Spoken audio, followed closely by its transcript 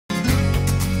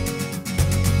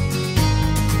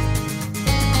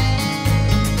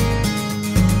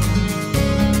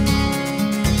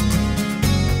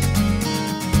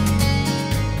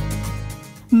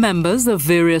Members of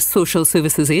various social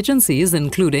services agencies,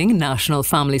 including National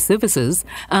Family Services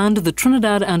and the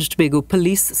Trinidad and Tobago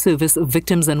Police Service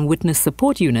Victims and Witness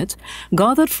Support Unit,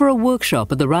 gathered for a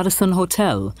workshop at the Radisson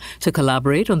Hotel to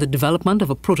collaborate on the development of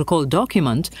a protocol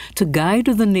document to guide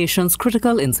the nation's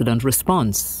critical incident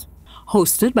response.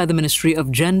 Hosted by the Ministry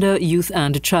of Gender, Youth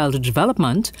and Child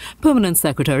Development, Permanent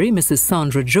Secretary Mrs.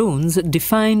 Sandra Jones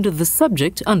defined the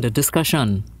subject under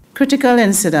discussion. Critical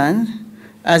incident,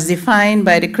 as defined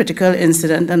by the Critical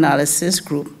Incident Analysis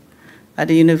Group at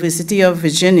the University of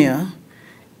Virginia,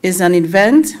 is an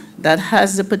event that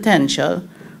has the potential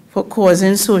for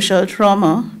causing social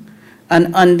trauma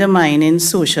and undermining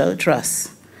social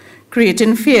trust,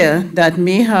 creating fear that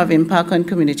may have impact on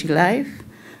community life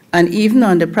and even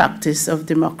on the practice of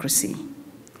democracy.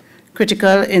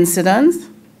 Critical incidents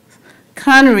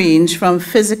can range from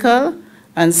physical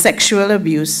and sexual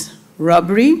abuse,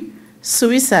 robbery,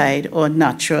 suicide, or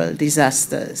natural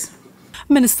disasters.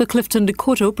 Minister Clifton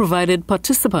Dikoto provided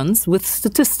participants with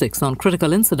statistics on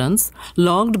critical incidents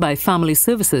logged by Family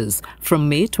Services from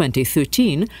May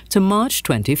 2013 to March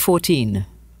 2014.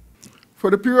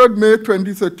 For the period May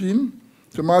 2013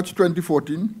 to March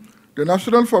 2014, the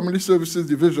National Family Services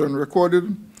Division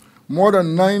recorded more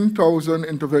than 9,000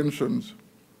 interventions.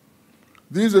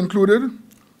 These included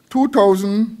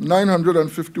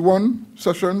 2,951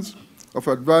 sessions of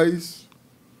advice,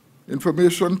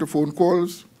 information to phone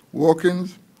calls,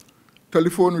 walk-ins,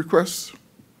 telephone requests,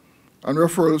 and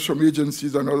referrals from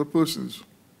agencies and other persons.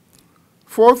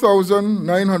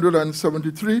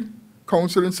 4,973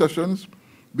 counseling sessions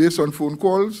based on phone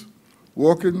calls,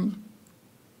 walk-ins,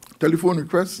 telephone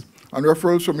requests, and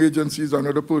referrals from agencies and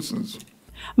other persons.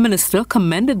 Minister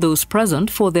commended those present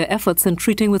for their efforts in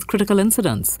treating with critical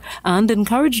incidents and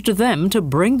encouraged them to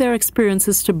bring their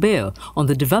experiences to bear on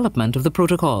the development of the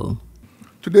protocol.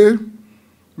 Today,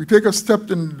 we take a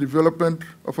step in the development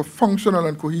of a functional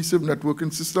and cohesive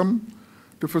networking system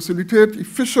to facilitate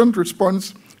efficient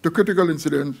response to critical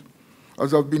incidents,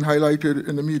 as have been highlighted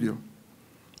in the media.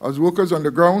 As workers on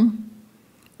the ground,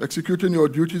 executing your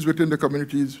duties within the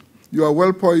communities, you are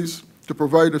well poised to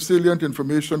provide the salient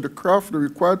information to craft the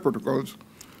required protocols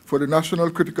for the National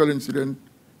Critical Incident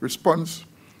Response,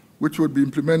 which would be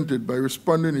implemented by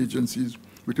responding agencies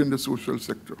within the social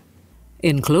sector.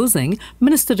 In closing,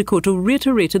 Minister Dikoto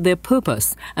reiterated their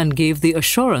purpose and gave the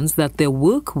assurance that their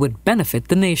work would benefit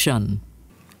the nation.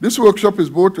 This workshop is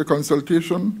both a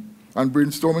consultation and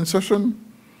brainstorming session,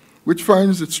 which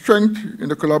finds its strength in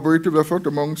the collaborative effort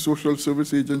among social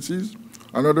service agencies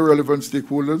and other relevant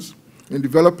stakeholders in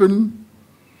developing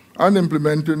and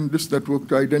implementing this network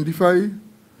to identify,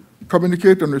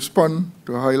 communicate, and respond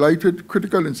to a highlighted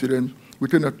critical incident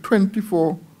within a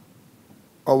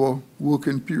 24-hour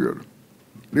working period.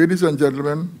 Ladies and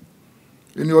gentlemen,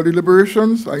 in your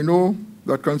deliberations, I know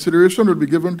that consideration will be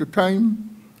given to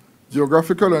time,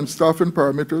 geographical, and staffing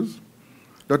parameters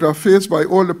that are faced by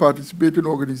all the participating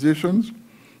organizations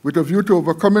with a view to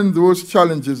overcoming those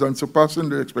challenges and surpassing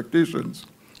the expectations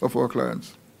of our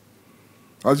clients.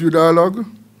 As you dialogue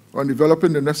on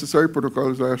developing the necessary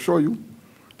protocols, I assure you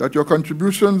that your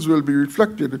contributions will be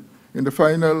reflected in the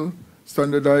final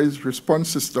standardized response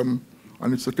system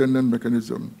and its attendant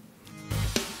mechanism.